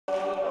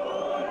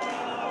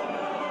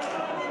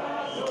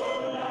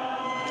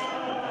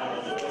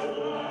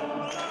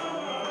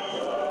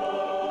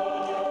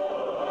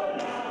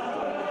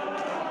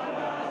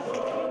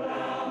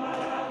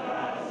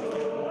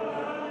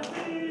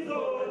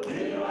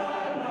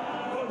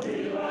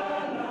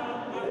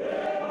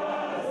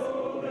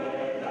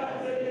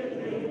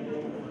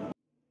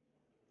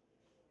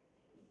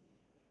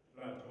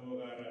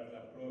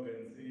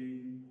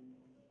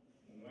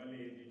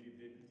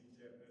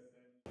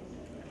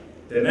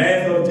The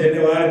 9th of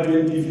January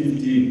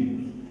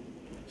 2015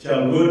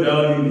 shall go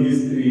down in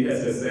history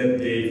as a sad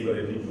day for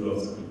the people of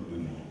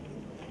Sekhukhune,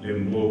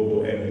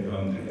 Limpopo, and the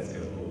country as a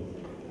whole.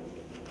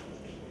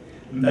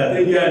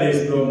 Diale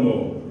is no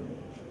more.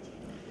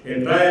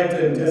 A tried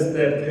and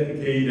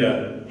tested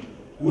leader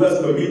who was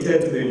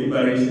committed to the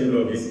liberation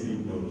of his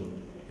people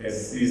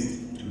has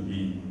ceased to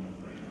be.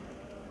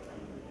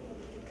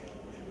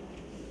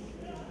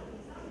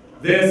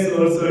 This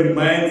also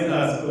reminds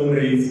us,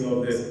 comrades,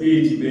 of the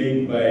speech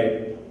made by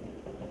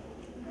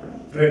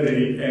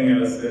Frederick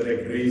Engels at the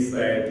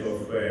gravesite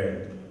of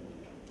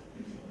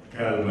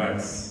Karl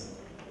Marx,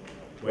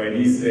 when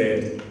he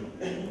said,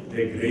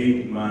 "The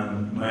great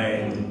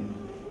mind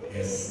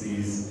has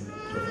ceased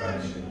to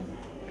function."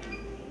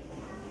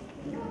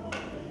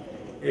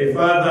 A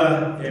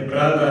father, a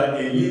brother,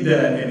 a leader,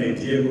 and a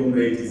dear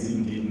comrade is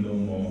indeed no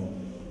more.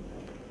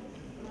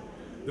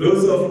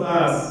 Those of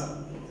us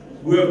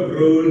who have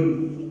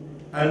grown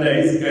under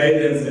his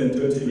guidance and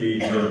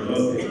tutelage have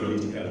lost a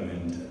political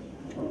mentor.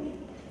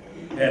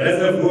 A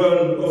reservoir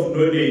of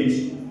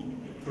knowledge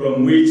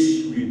from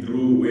which we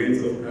drew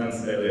words of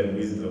counsel and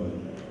wisdom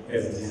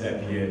has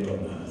disappeared on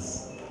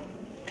us.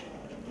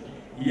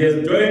 He has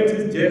joined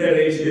his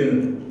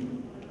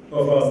generation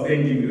of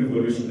outstanding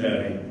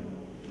revolutionaries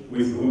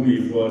with whom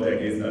he fought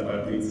against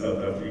apartheid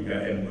South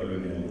Africa and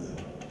colonialism.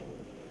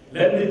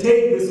 Let me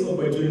take this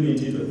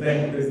opportunity to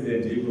thank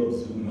President Jacob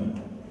Zuma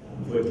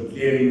for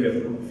declaring the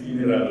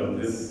funeral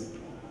of this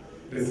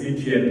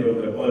recipient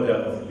of the Order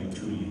of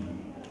Lutuli,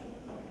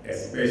 a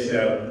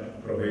special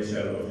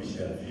provincial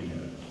official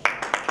funeral.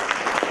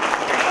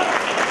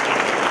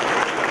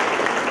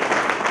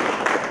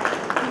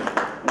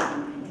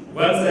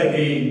 Once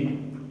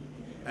again,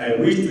 I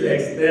wish to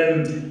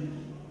extend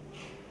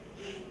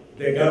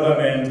the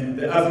government,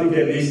 the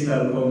African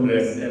National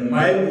Congress, and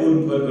my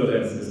own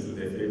condolences to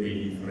the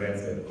family,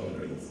 friends, and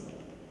comrades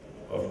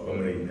of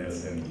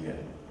ComradeNelson here.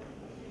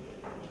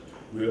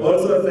 We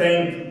also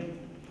thank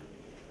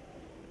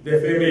the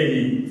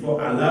family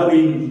for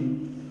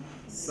allowing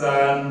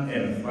son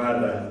and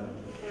father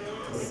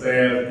to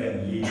serve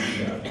and lead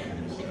the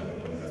African National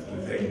Congress. We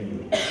thank you.